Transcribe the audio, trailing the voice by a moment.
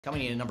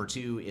Coming in at number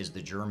 2 is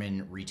the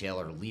German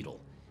retailer Lidl.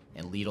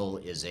 And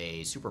Lidl is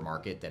a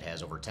supermarket that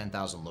has over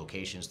 10,000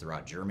 locations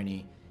throughout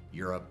Germany,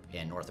 Europe,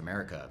 and North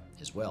America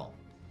as well.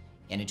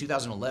 And in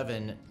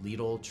 2011,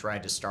 Lidl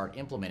tried to start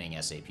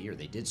implementing SAP, or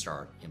they did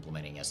start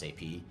implementing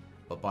SAP,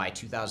 but by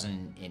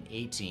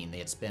 2018, they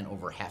had spent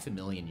over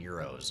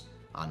 €500,000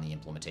 on the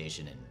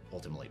implementation and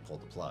ultimately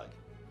pulled the plug.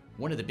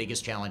 One of the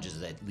biggest challenges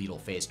that Lidl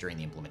faced during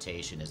the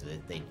implementation is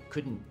that they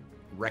couldn't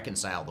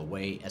reconcile the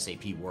way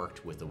SAP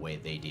worked with the way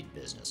they did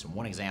business. And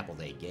one example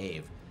they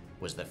gave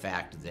was the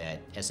fact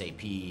that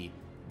SAP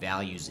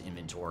values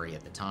inventory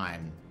at the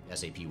time.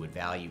 SAP would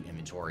value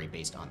inventory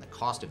based on the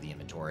cost of the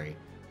inventory,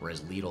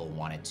 whereas Lidl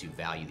wanted to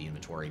value the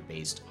inventory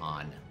based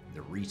on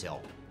the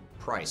retail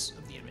price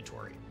of the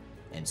inventory.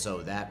 And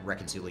so that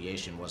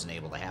reconciliation wasn't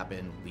able to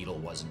happen. Lidl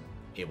wasn't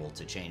able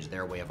to change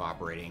their way of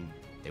operating.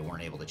 They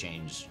weren't able to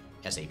change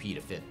SAP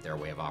to fit their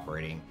way of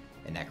operating,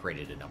 and that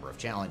created a number of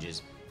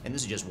challenges. And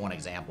this is just one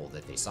example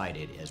that they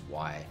cited as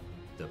why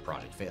the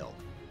project failed.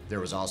 There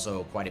was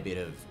also quite a bit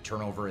of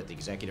turnover at the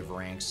executive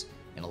ranks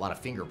and a lot of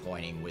finger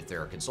pointing with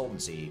their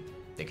consultancy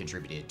that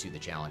contributed to the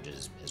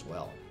challenges as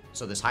well.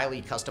 So this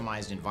highly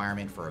customized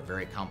environment for a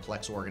very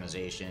complex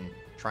organization,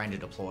 trying to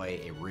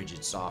deploy a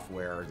rigid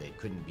software that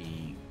couldn't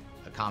be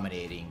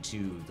accommodating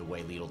to the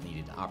way Lidl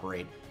needed to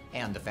operate,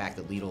 and the fact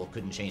that Lidl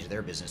couldn't change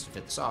their business to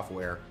fit the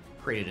software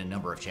created a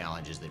number of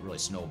challenges that really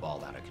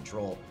snowballed out of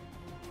control